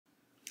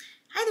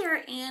Hi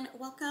there, and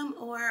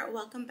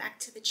welcome back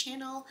to the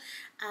channel.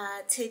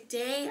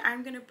 Today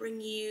I'm gonna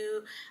bring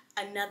you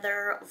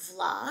another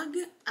vlog.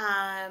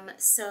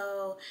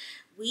 So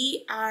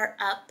we are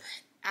up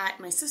at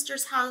my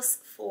sister's house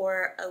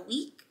for a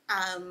week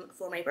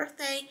for my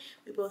birthday.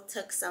 We both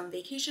took some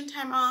vacation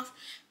time off,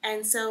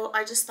 and so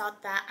I just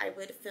thought that I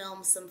would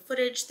film some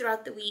footage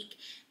throughout the week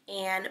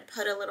and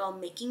put a little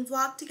making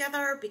vlog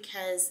together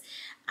because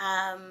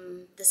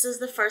this is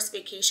the first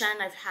vacation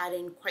I've had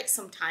in quite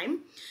some time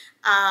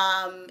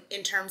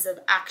in terms of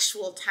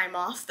actual time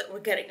off that we're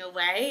getting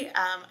away.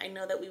 I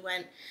know that we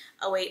went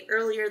away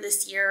earlier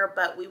this year,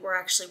 but we were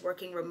actually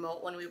working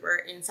remote when we were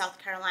in South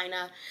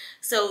Carolina.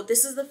 So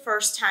this is the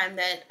first time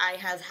that I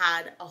have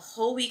had a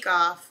whole week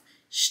off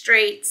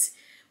straight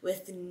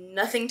with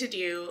nothing to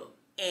do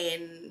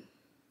in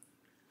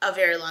a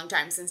very long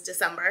time, since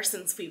December,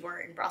 since we were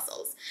in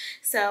Brussels.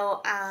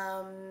 So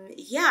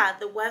yeah,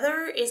 the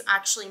weather is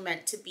actually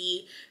meant to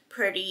be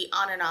pretty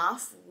on and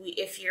off.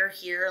 If you're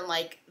here in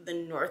like the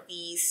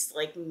Northeast,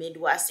 like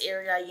Midwest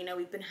area, you know,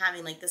 we've been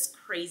having like this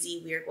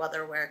crazy weird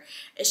weather where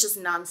it's just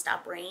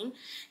nonstop rain.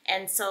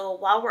 And so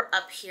while we're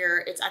up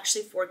here, it's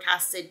actually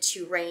forecasted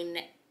to rain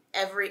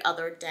every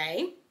other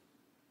day.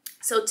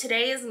 So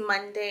today is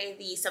Monday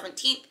the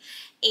 17th,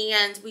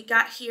 and we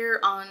got here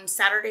on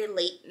Saturday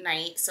late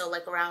night, so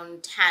like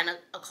around 10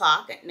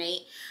 o'clock at night.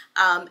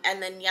 And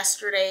then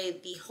yesterday,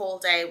 the whole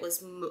day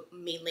was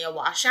mainly a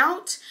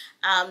washout.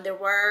 There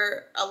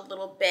was a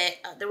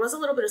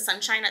little bit of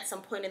sunshine at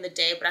some point in the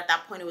day, but at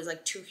that point it was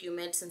like too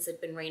humid since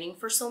it'd been raining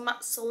for so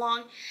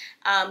long.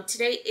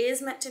 Today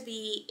is meant to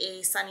be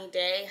a sunny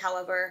day.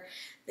 However,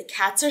 the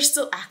cats are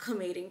still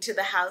acclimating to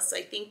the house, so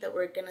I think that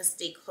we're gonna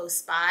stay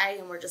close by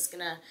and we're just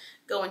gonna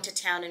go into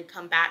town and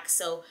come back.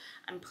 So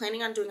I'm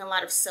planning on doing a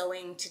lot of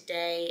sewing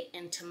today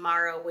and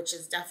tomorrow, which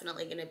is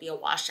definitely gonna be a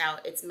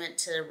washout. It's meant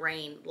to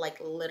rain like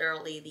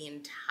literally the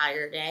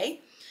entire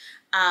day.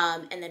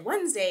 And then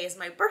Wednesday is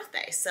my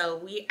birthday, so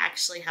we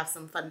actually have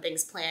some fun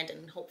things planned,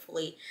 and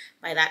hopefully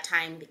by that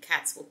time the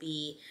cats will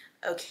be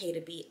okay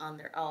to be on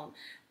their own.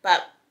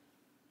 But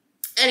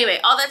anyway,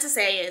 all that to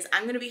say is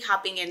I'm going to be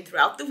hopping in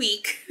throughout the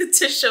week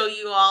to show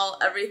you all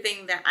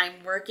everything that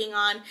I'm working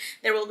on.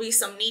 There will be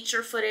some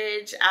nature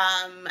footage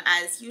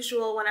as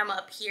usual when I'm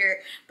up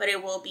here, but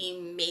it will be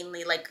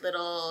mainly like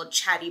little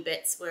chatty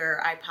bits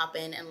where I pop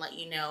in and let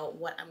you know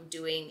what I'm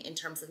doing in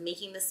terms of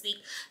making this week.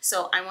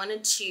 So I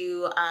wanted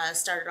to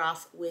start it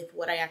off with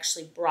what I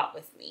actually brought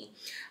with me.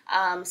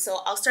 So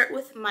I'll start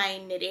with my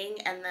knitting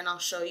and then I'll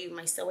show you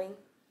my sewing.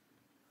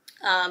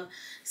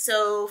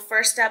 So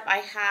first up, I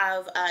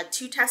have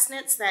 2 test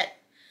knits that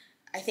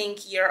I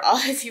think you're all,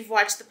 if you've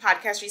watched the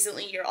podcast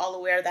recently, you're all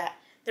aware that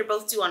they're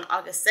both due on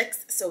August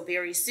 6th, so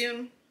very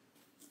soon.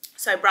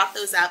 So I brought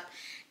those up.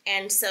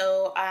 And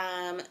so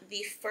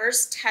the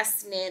first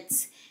test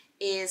knit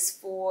is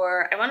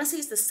for, I want to say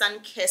it's the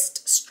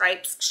Sun-Kissed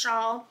Stripes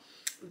shawl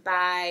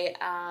by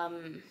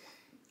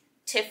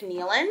Tiff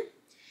Nealon.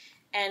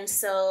 And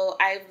so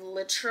I've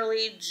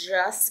literally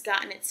just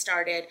gotten it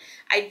started.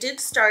 I did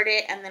start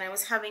it, and then I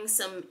was having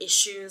some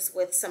issues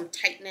with some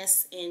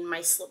tightness in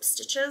my slip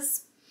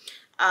stitches.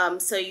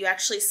 So you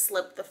actually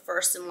slip the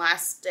first and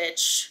last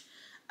stitch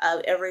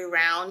of every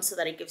round so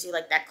that it gives you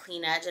like that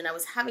clean edge. And I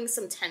was having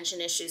some tension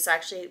issues, so I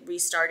actually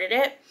restarted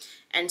it.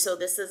 And so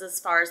this is as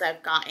far as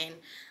I've gotten.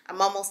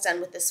 I'm almost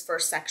done with this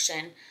first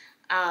section.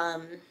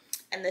 And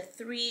the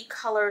 3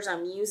 colors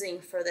I'm using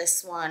for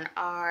this one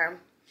are,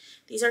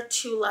 these are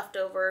 2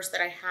 leftovers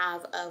that I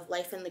have of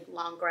Life in the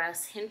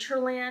Longgrass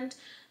Hinterland.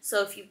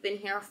 So if you've been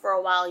here for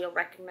a while, you'll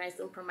recognize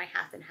them from my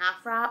half and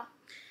half wrap.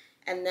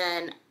 And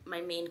then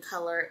my main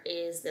color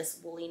is this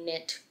woolly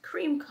knit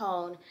cream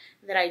cone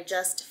that I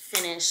just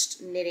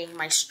finished knitting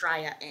my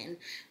Straya in.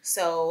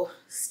 So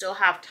still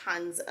have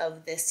tons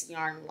of this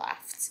yarn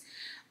left.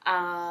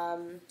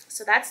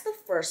 So that's the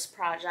first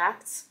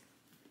project.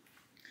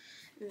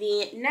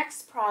 The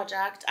next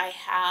project I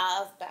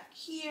have back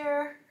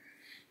here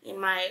in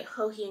my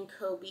Hohi &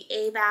 Co.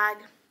 BA bag.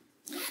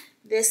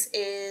 This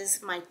is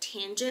my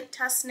Tangent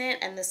test knit,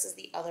 and this is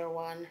the other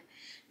one.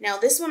 Now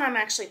this one I'm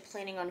actually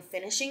planning on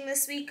finishing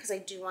this week because I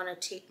do want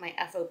to take my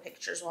FO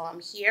pictures while I'm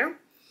here.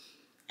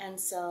 And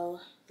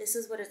so this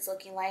is what it's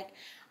looking like.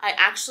 I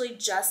actually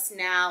just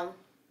now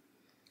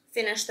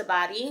finished the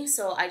body,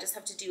 so I just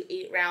have to do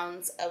 8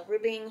 rounds of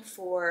ribbing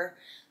for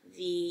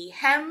the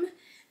hem.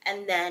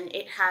 And then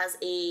it has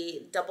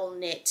a double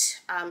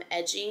knit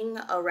edging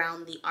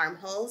around the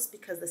armholes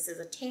because this is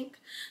a tank.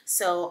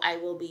 So I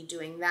will be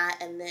doing that.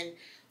 And then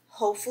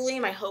hopefully,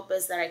 my hope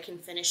is that I can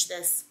finish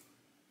this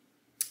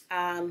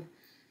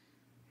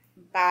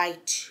by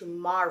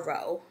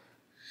tomorrow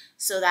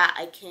so that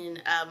I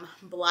can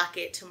block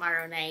it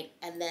tomorrow night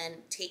and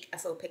then take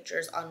FO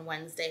pictures on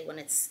Wednesday when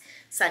it's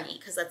sunny,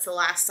 because that's the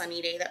last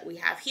sunny day that we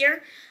have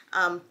here.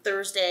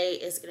 Thursday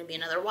is going to be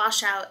another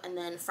washout, and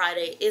then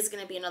Friday is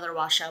going to be another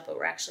washout, but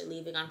we're actually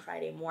leaving on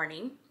Friday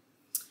morning.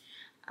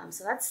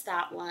 So that's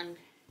that one.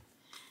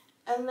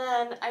 And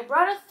then I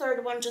brought a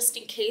third one just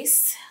in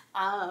case,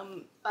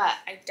 but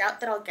I doubt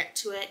that I'll get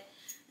to it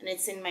and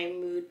it's in my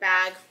mood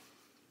bag.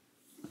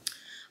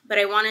 But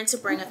I wanted to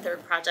bring a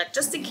third project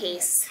just in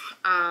case.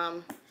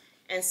 And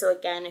so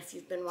again, if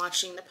you've been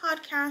watching the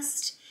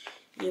podcast,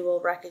 you will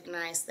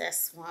recognize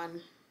this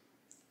one.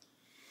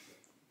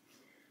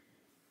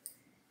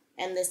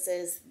 And this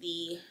is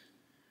the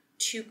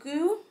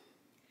Tuku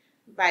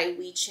by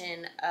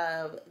Weechin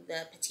of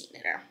the Petite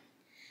Knitter.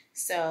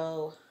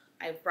 So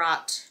I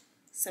brought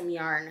some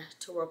yarn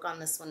to work on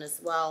this one as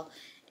well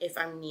if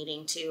I'm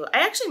needing to.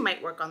 I actually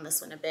might work on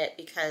this one a bit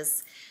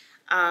because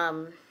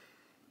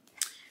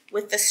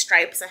with the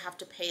stripes I have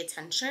to pay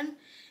attention,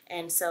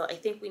 and so I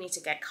think we need to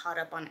get caught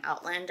up on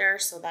Outlander,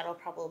 so that'll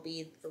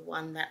probably be the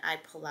one that I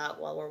pull out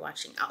while we're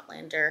watching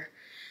Outlander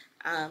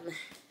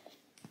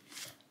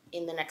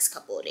in the next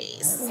couple of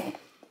days.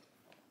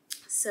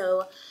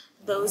 So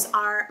those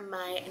are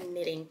my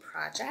knitting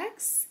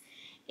projects.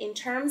 In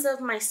terms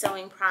of my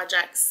sewing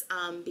projects,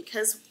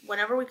 because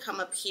whenever we come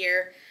up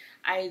here,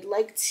 I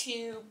like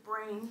to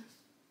bring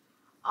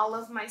all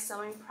of my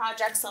sewing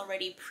projects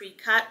already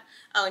pre-cut.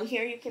 Oh, and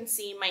here you can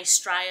see my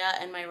Straya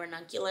and my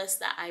ranunculus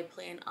that I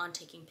plan on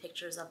taking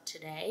pictures of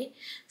today.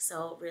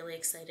 So really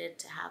excited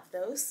to have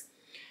those.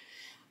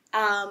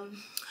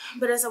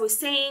 But as I was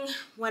saying,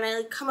 when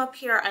I come up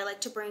here, I like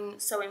to bring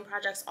sewing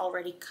projects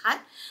already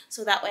cut,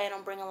 so that way I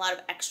don't bring a lot of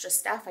extra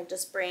stuff. I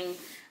just bring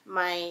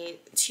my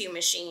two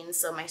machines,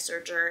 so my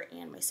serger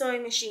and my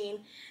sewing machine,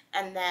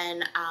 and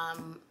then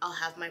I'll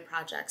have my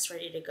projects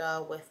ready to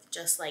go with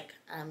just like,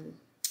 I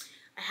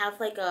have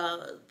like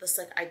this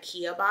like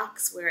IKEA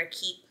box where I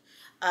keep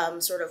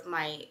sort of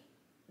my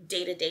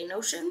day-to-day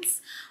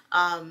notions.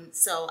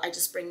 So I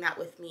just bring that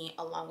with me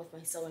along with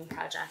my sewing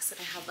projects,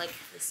 and I have like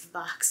this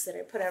box that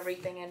I put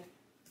everything in.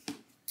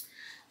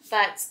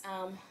 But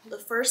the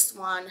first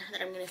one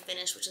that I'm going to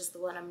finish, which is the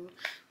one I'm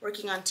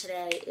working on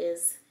today,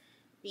 is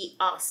the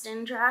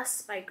Austin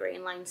dress by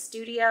Grainline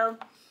Studio.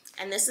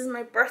 And this is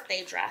my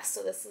birthday dress,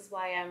 so this is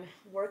why I'm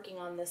working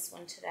on this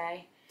one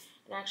today.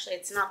 And actually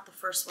it's not the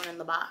first one in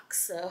the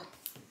box, so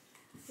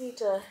I need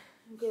to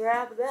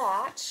grab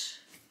that.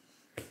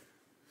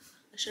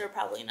 I should have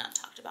probably not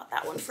talked about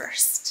that one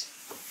first.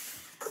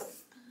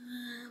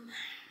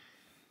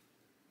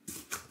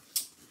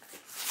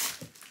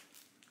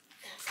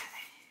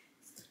 Okay.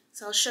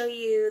 So I'll show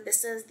you,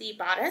 this is the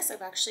bodice.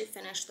 I've actually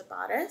finished the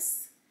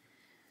bodice.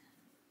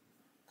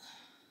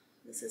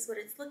 This is what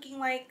it's looking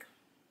like.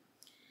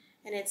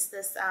 And it's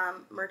this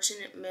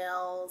Merchant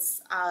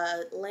Mills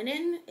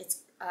linen.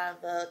 It's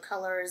the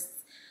color is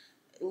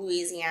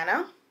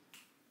Louisiana.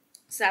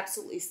 It's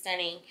absolutely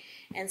stunning.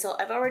 And so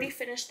I've already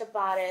finished the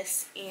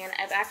bodice, and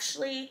I've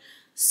actually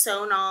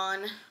sewn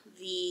on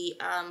the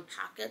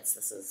pockets.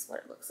 This is what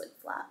it looks like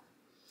flat.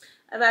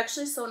 I've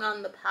actually sewn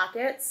on the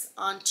pockets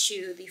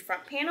onto the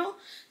front panel.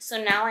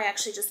 So now I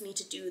actually just need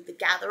to do the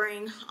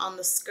gathering on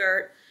the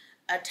skirt,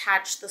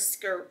 attach the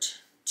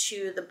skirt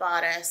to the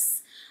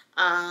bodice,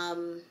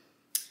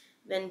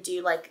 then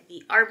do like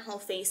the armhole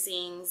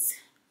facings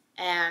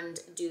and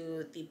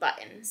do the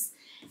buttons.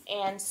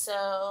 And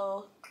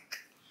so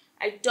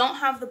I don't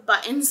have the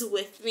buttons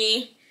with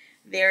me.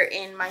 They're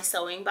in my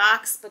sewing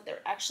box, but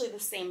they're actually the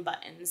same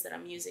buttons that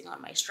I'm using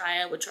on my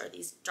Straya, which are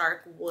these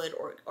dark wood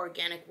or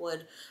organic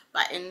wood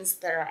buttons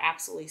that are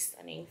absolutely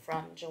stunning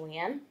from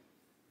Joann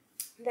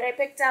that I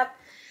picked up.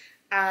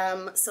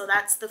 So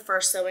that's the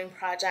first sewing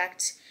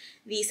project.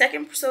 The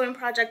second sewing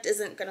project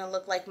isn't going to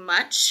look like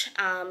much,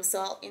 so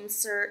I'll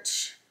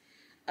insert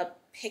a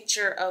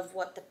picture of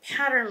what the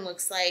pattern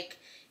looks like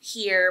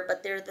here,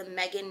 but they're the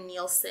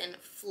Nielsen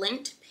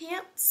Flint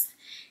pants.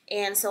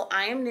 And so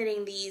I am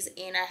knitting these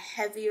in a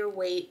heavier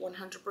weight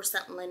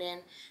 100% linen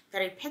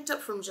that I picked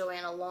up from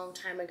Joann a long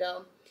time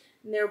ago.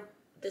 And they're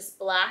this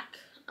black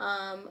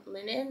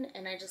linen,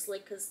 and I just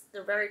like, because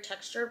they're very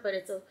textured, but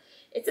it's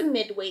a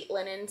mid-weight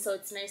linen, so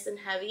it's nice and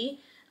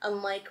heavy,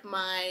 unlike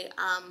my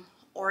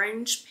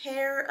orange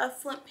pair of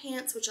Flint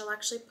pants, which I'll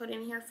actually put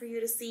in here for you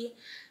to see.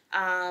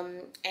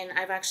 And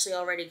I've actually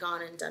already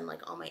gone and done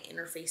like all my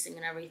interfacing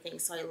and everything,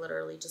 so I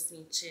literally just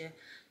need to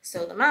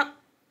sew them up.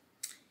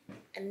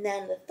 And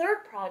then the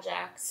third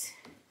project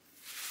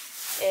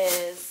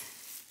is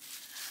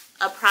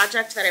a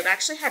project that I've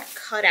actually had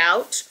cut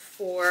out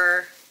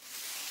for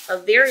a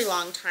very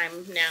long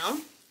time now.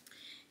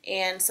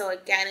 And so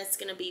again, it's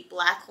going to be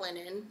black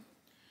linen.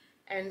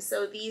 And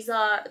so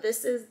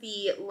this is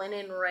the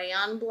linen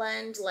rayon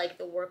blend, like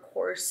the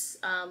workhorse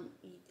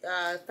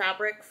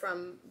fabric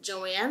from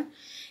Joann.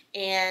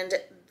 And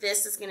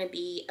this is going to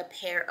be a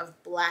pair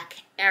of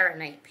black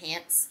Arenite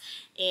pants.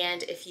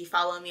 And if you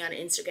follow me on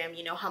Instagram,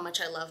 you know how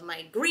much I love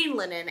my green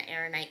linen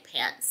Arenite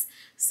pants.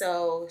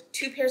 So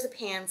 2 pairs of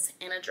pants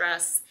and a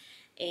dress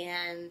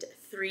and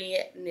 3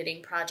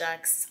 knitting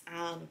projects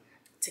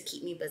to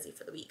keep me busy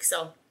for the week.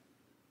 So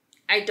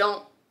I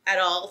don't at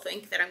all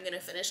think that I'm going to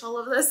finish all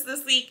of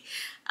this week,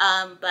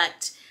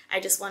 but I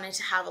just wanted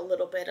to have a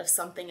little bit of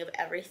something of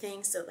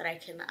everything so that I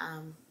can,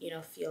 you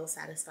know, feel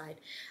satisfied.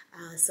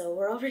 So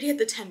we're already at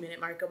the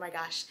 10-minute mark, oh my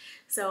gosh.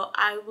 So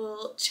I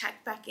will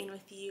check back in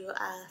with you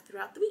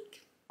throughout the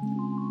week.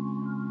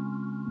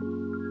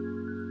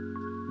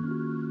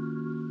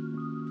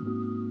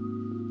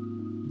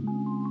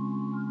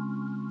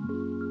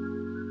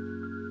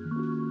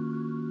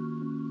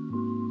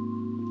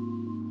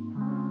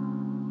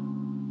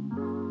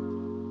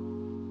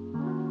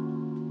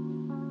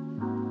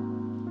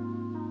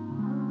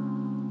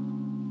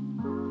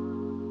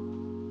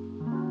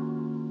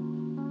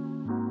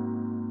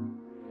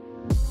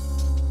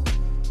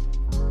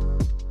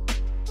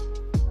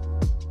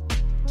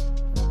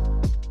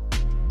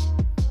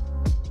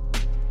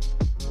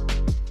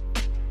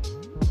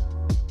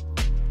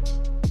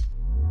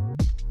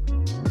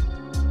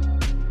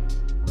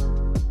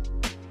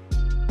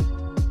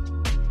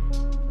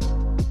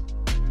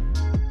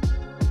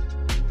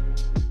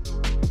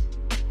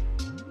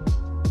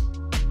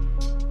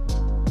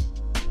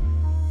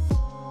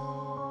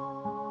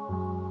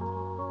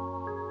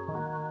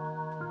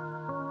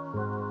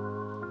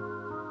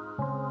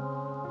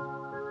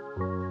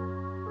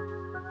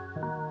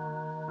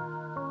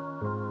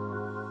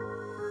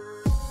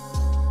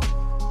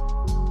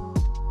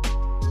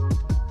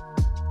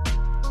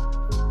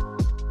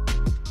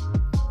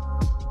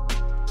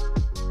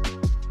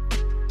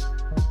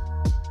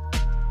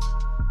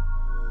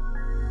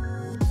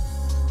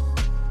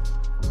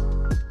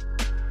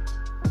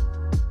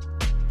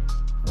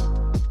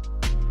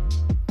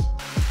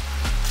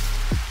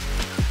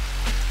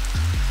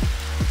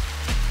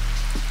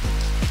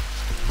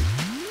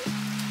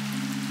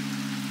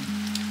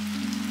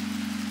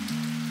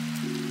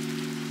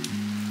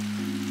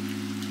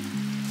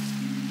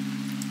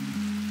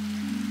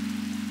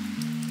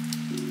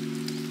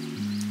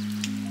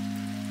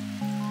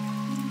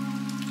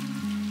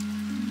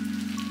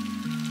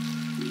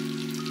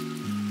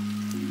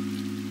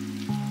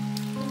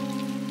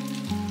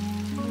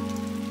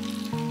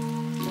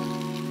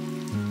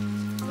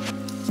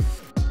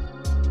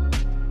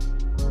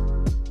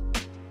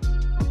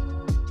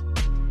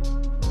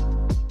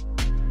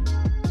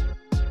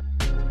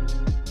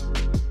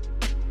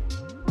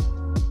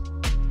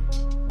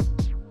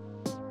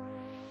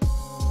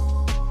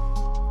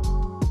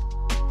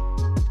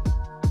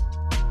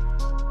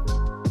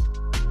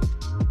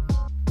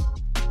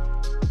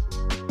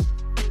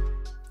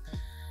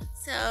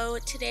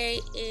 today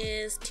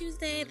is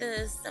Tuesday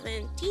the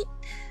 17th,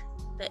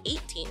 the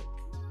 18th.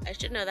 I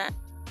should know that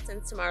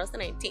since tomorrow's the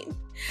 19th.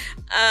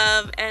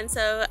 And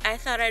so I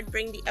thought I'd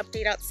bring the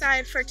update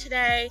outside for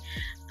today.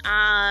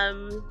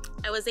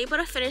 I was able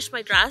to finish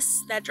my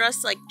dress. That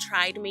dress like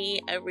tried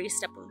me every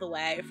step of the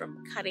way,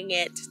 from cutting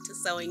it to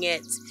sewing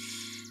it.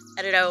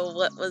 I don't know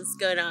what was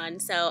going on.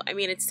 So, I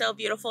mean, it's still a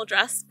beautiful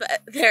dress,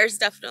 but there's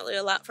definitely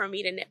a lot for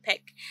me to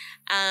nitpick.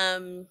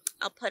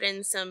 I'll put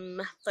in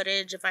some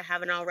footage if I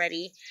haven't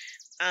already.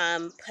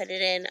 Put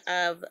it in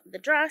of the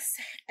dress,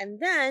 and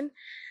then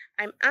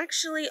I'm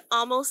actually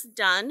almost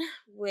done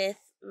with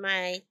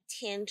my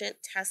tangent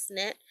test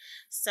knit.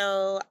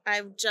 So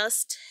I've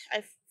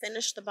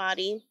finished the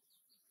body,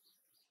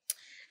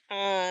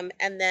 and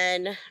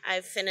then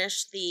I've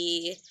finished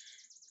the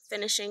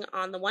finishing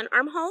on the one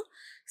armhole.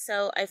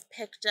 So I've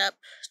picked up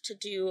to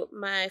do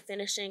my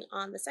finishing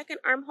on the second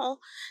armhole.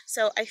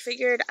 So I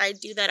figured I'd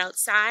do that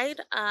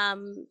outside.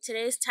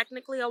 Today's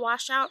technically a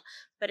washout,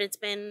 but it's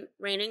been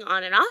raining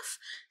on and off.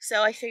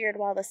 So I figured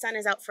while the sun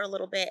is out for a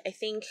little bit, I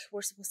think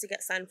we're supposed to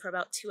get sun for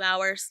about 2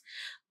 hours.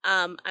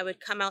 I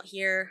would come out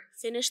here,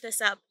 finish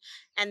this up,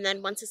 and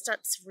then once it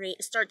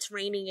starts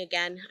raining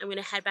again, I'm going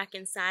to head back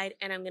inside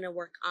and I'm going to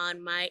work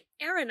on my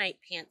Arenite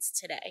pants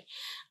today.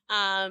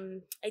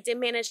 I did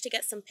manage to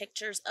get some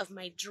pictures of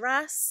my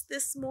dress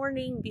this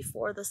morning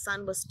before the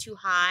sun was too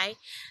high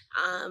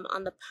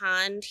on the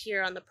pond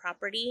here on the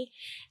property.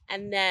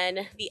 And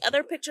then the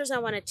other pictures I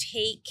want to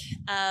take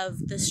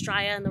of the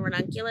striae and the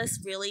ranunculus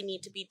really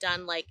need to be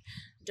done like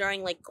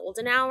during like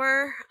golden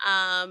hour.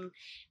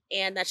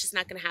 And that's just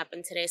not going to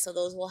happen today. So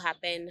those will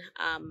happen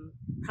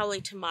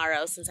probably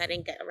tomorrow, since I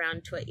didn't get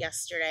around to it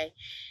yesterday.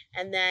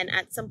 And then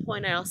at some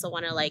point I also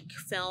want to like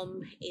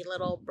film a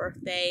little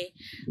birthday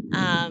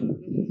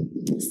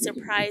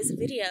surprise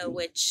video,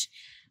 which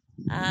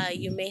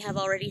you may have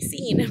already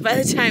seen by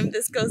the time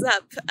this goes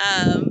up.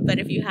 But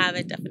if you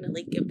haven't,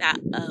 definitely give that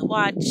a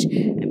watch.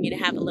 I'm going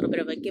to have a little bit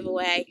of a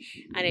giveaway,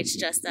 and it's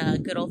just a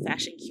good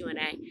old-fashioned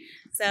Q&A.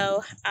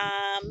 So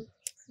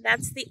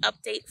that's the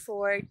update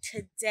for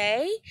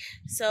today.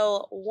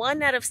 So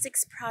 1 out of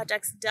 6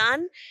 projects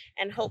done,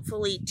 and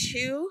hopefully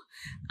 2,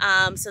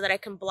 so that I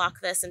can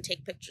block this and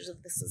take pictures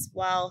of this as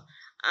well.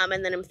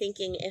 And then I'm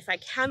thinking, if I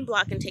can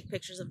block and take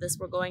pictures of this,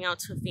 we're going out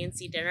to a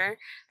fancy dinner.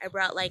 I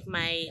brought like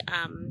my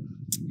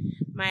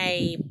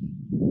my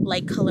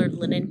light colored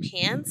linen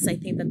pants. I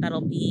think that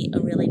that'll be a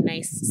really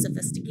nice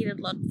sophisticated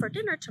look for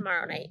dinner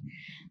tomorrow night.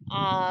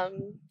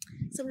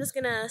 So I'm just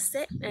gonna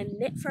sit and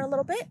knit for a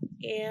little bit,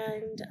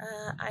 and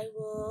I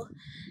will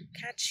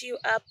catch you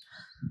up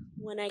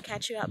when I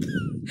catch you up.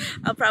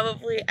 I'll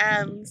probably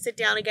sit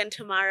down again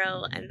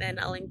tomorrow, and then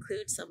I'll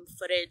include some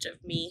footage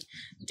of me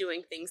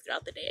doing things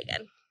throughout the day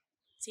again.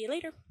 See you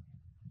later.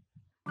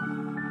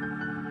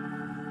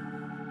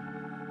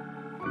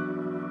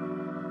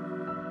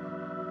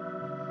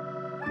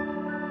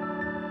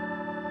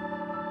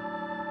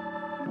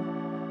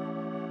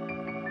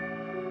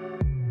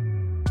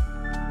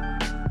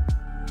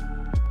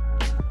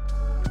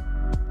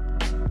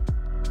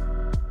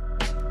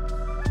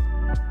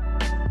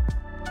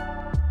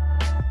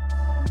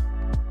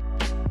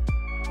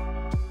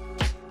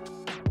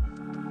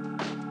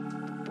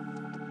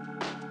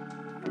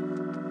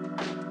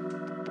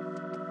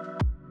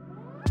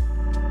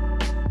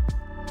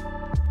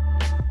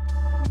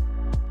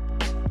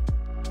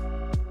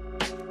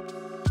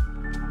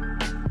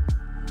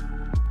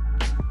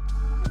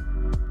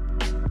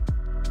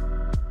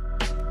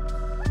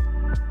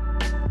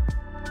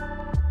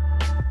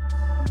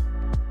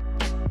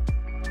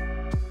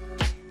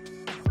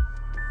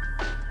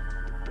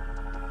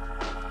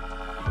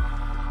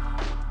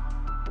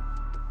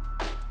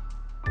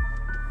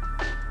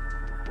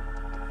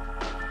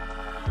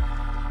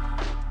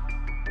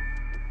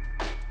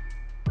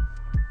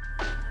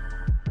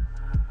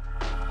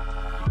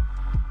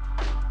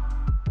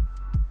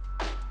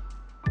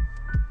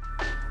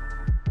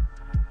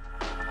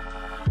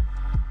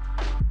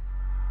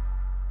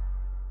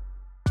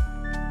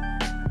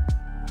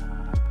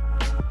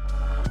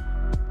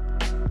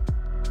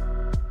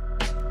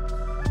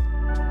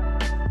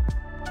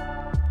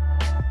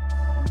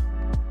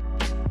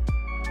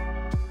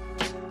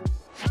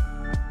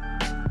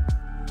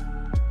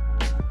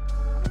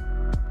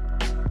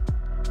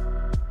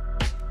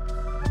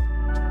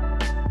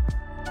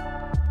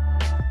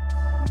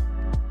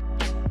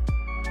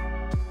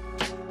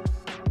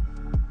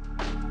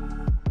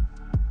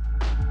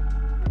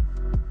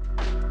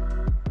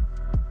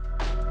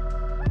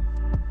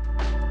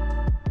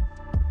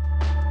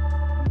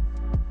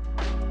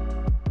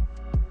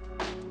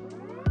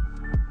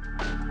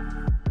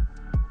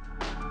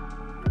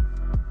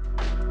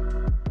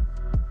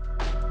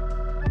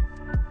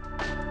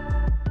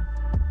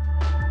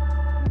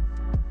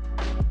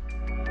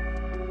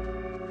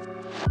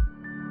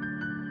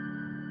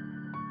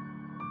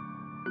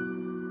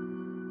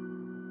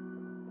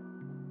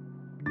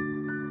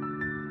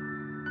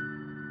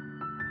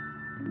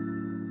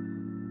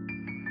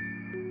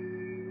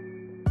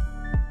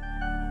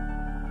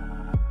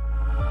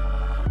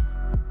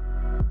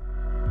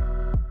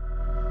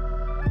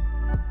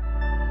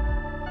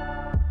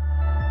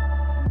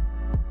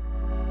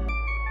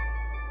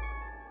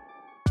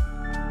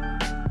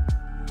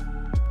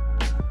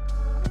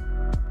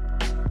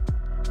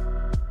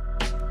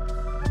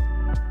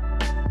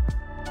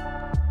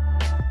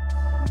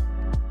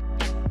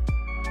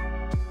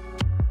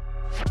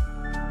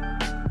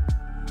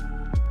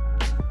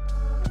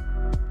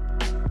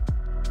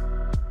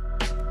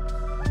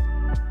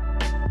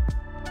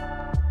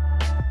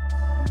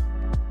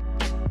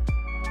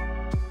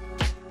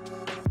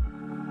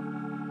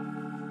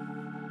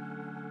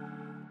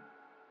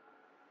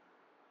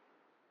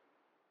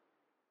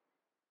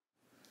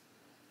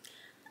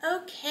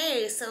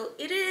 Okay, so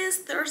it is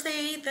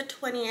Thursday the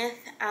 20th,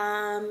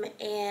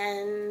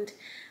 and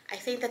I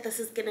think that this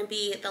is going to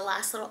be the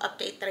last little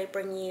update that I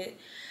bring you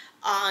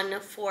on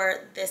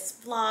for this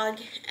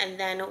vlog, and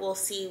then we'll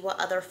see what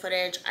other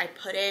footage I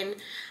put in.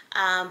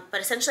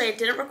 But essentially I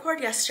didn't record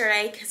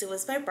yesterday because it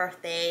was my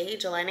birthday,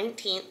 July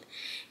 19th,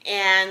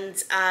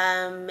 and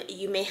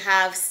you may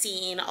have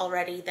seen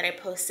already that I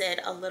posted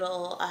a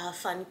little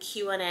fun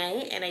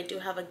Q&A, and I do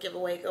have a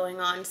giveaway going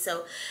on,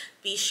 so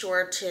be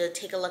sure to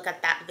take a look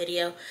at that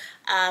video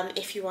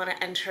if you want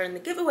to enter in the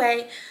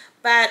giveaway.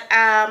 But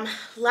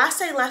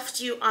last I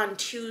left you on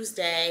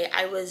Tuesday,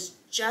 I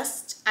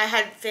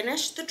had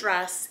finished the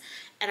dress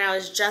and I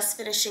was just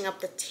finishing up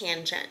the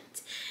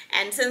tangent.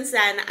 And since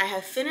then, I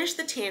have finished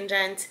the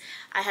tangent,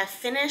 I have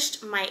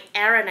finished my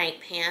Arenite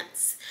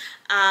pants,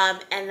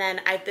 and then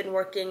I've been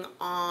working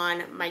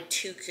on my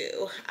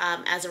tuku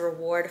as a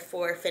reward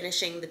for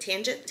finishing the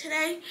tangent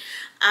today.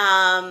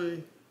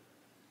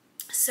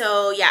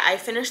 So yeah, I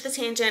finished the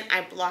tangent,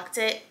 I blocked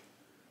it,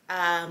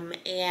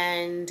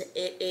 and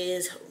it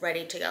is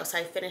ready to go. So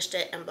I finished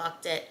it and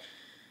blocked it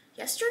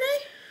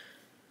yesterday?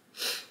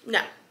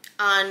 No,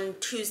 on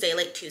Tuesday,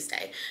 late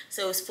Tuesday.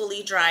 So it was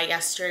fully dry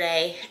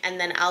yesterday, and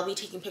then I'll be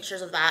taking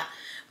pictures of that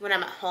when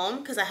I'm at home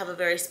because I have a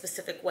very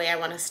specific way I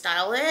want to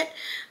style it.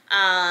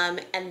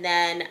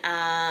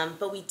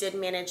 But we did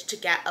manage to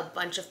get a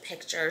bunch of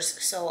pictures,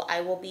 so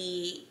I will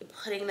be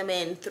putting them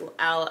in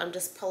throughout. I'm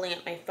just pulling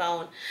up my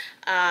phone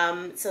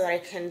so that I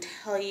can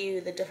tell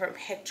you the different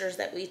pictures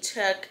that we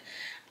took.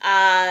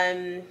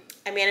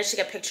 I managed to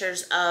get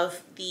pictures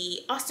of the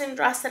Austin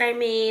dress that I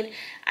made.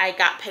 I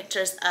got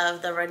pictures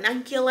of the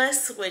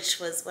ranunculus, which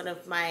was one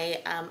of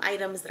my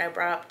items that I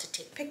brought up to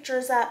take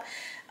pictures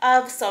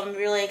of, so I'm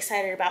really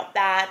excited about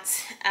that.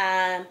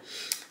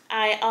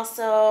 I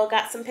also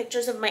got some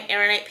pictures of my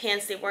Arenite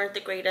pants. They weren't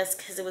the greatest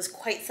because it was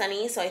quite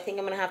sunny, so I think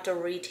I'm going to have to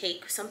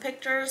retake some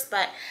pictures,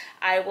 but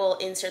I will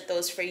insert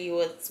those for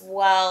you as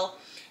well.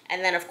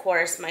 And then, of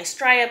course, my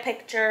Straya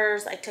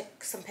pictures. I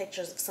took some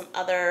pictures of some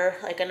other,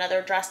 like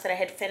another dress that I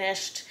had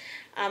finished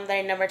that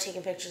I'd never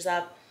taken pictures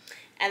of.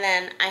 And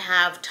then I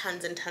have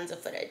tons and tons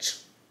of footage.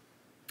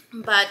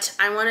 But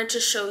I wanted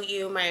to show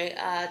you my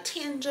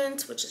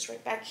tangent, which is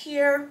right back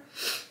here.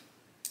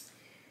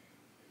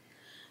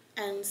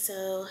 And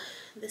so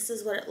this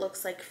is what it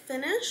looks like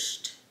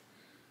finished.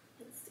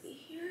 Let's see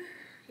here.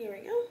 Here we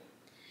go.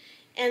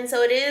 And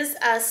so it is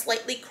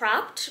slightly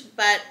cropped,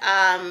 but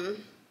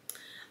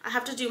I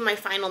have to do my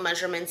final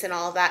measurements and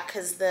all of that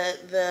because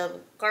the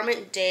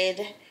garment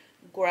did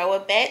grow a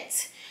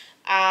bit.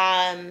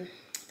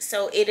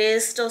 So it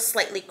is still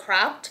slightly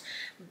cropped,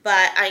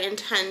 but I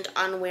intend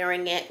on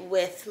wearing it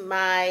with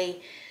my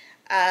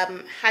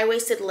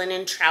high-waisted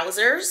linen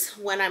trousers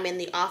when I'm in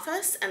the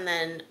office, and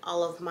then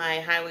all of my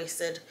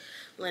high-waisted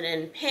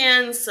linen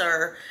pants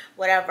or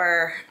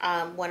whatever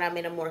when I'm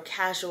in a more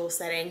casual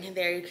setting.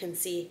 There you can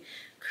see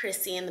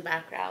Chrissy in the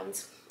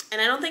background.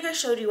 And I don't think I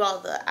showed you all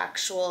the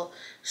actual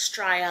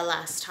Straya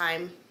last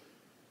time,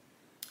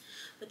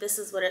 but this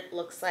is what it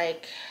looks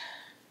like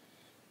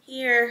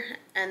here,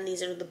 and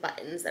these are the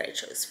buttons that I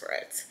chose for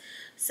it.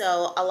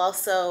 So I'll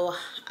also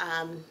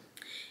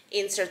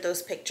insert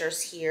those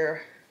pictures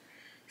here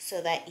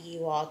so that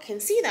you all can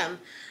see them.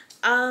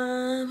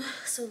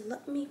 So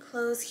let me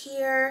close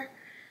here.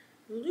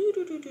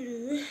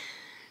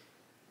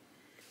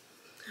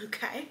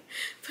 Okay,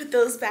 put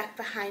those back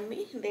behind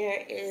me.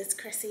 There is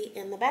Chrissy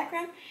in the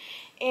background.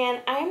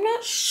 And I'm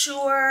not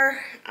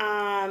sure,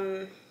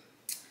 I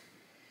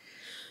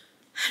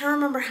don't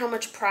remember how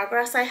much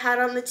progress I had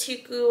on the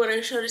tuku when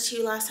I showed it to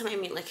you last time. I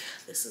mean, like,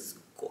 this is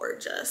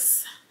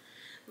gorgeous.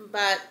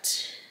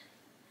 But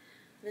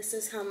this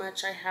is how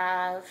much I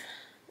have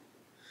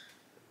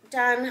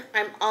done.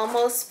 I'm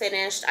almost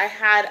finished. I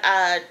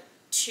had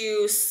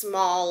 2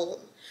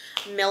 small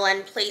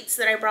mill-end plates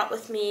that I brought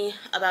with me,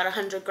 about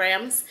 100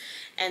 grams,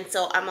 and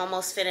so I'm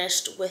almost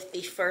finished with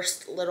the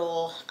first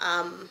little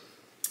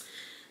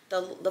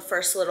the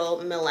first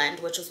little mill-end,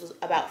 which was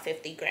about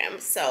 50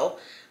 grams. So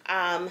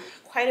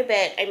quite a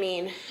bit, I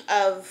mean,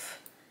 of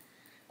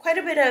quite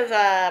a bit of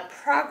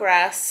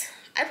progress.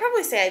 I'd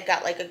probably say I've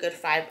got like a good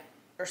 5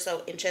 or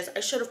so inches.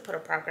 I should have put a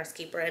progress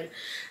keeper in,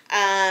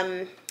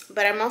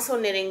 but I'm also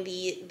knitting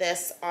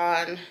this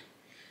on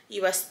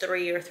US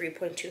 3 or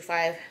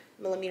 3.25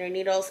 millimeter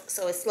needles,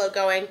 so it's slow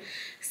going.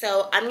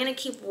 So I'm gonna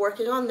keep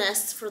working on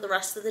this for the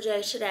rest of the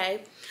day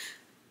today.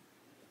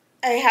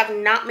 I have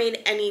not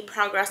made any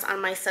progress on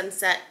my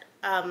sun-kissed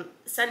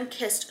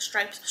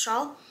striped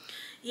shawl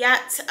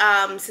yet,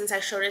 since I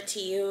showed it to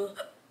you.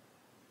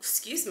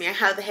 Excuse me, I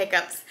have the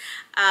hiccups.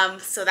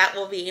 So that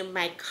will be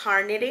my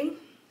car knitting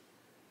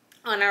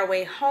on our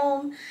way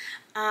home.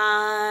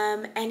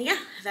 And yeah,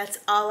 that's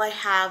all I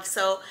have.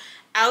 So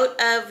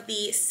out of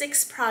the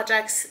 6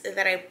 projects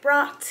that I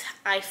brought,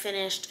 I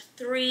finished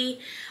 3.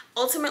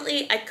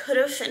 Ultimately, I could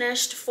have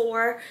finished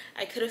 4.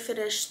 I could have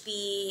finished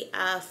the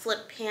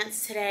Flint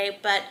pants today,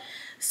 but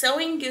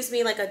Sewing gives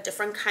me like a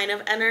different kind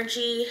of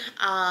energy.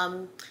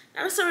 Not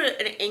necessarily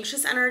an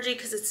anxious energy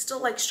because it's still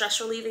like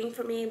stress relieving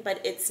for me, but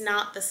it's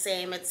not the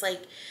same. It's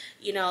like,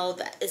 you know,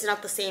 it's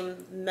not the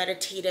same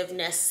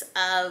meditativeness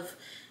of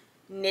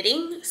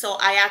knitting. So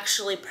I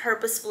actually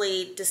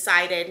purposefully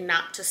decided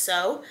not to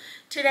sew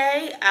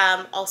today,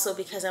 also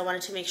because I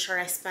wanted to make sure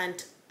I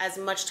spent as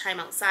much time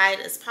outside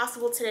as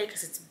possible today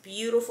because it's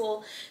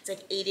beautiful. It's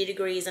like 80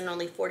 degrees and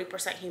only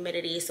 40%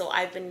 humidity, so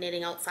I've been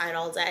knitting outside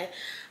all day.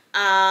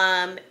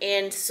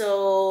 And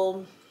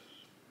so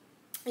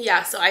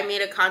yeah, so I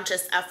made a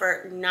conscious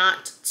effort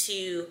not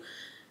to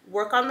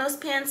work on those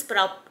pants, but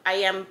I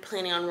am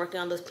planning on working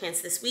on those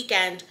pants this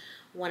weekend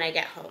when I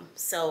get home.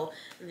 So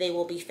they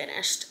will be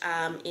finished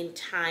in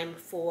time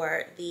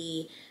for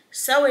the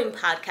sewing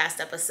podcast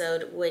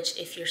episode, which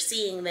if you're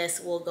seeing this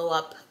will go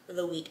up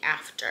the week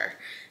after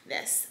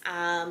this.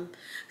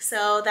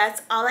 So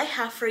that's all I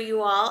have for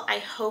you all. I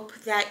hope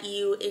that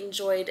you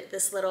enjoyed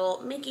this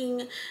little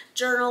making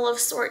journal of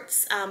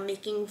sorts,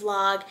 making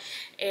vlog,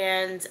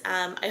 and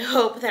I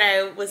hope that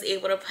I was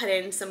able to put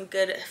in some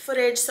good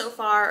footage so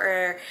far,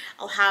 or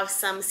I'll have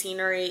some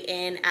scenery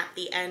in at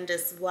the end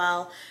as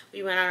well.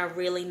 We went on a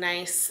really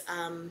nice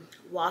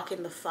walk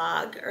in the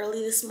fog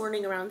early this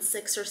morning around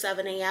 6 or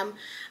 7 a.m.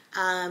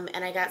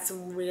 And I got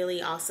some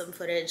really awesome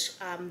footage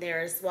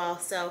there as well.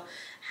 So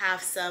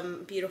have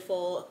some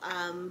beautiful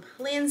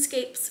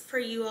landscapes for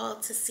you all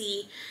to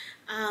see.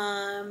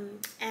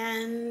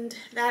 And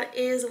that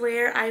is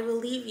where I will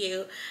leave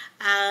you.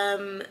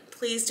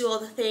 Please do all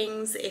the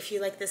things. If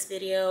you like this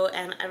video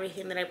and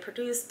everything that I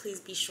produce, please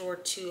be sure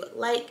to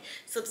like,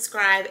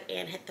 subscribe,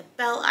 and hit the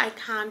bell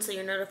icon so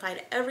you're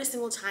notified every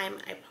single time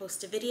I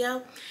post a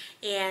video.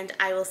 And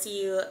I will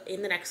see you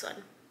in the next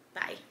one.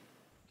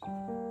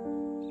 Bye.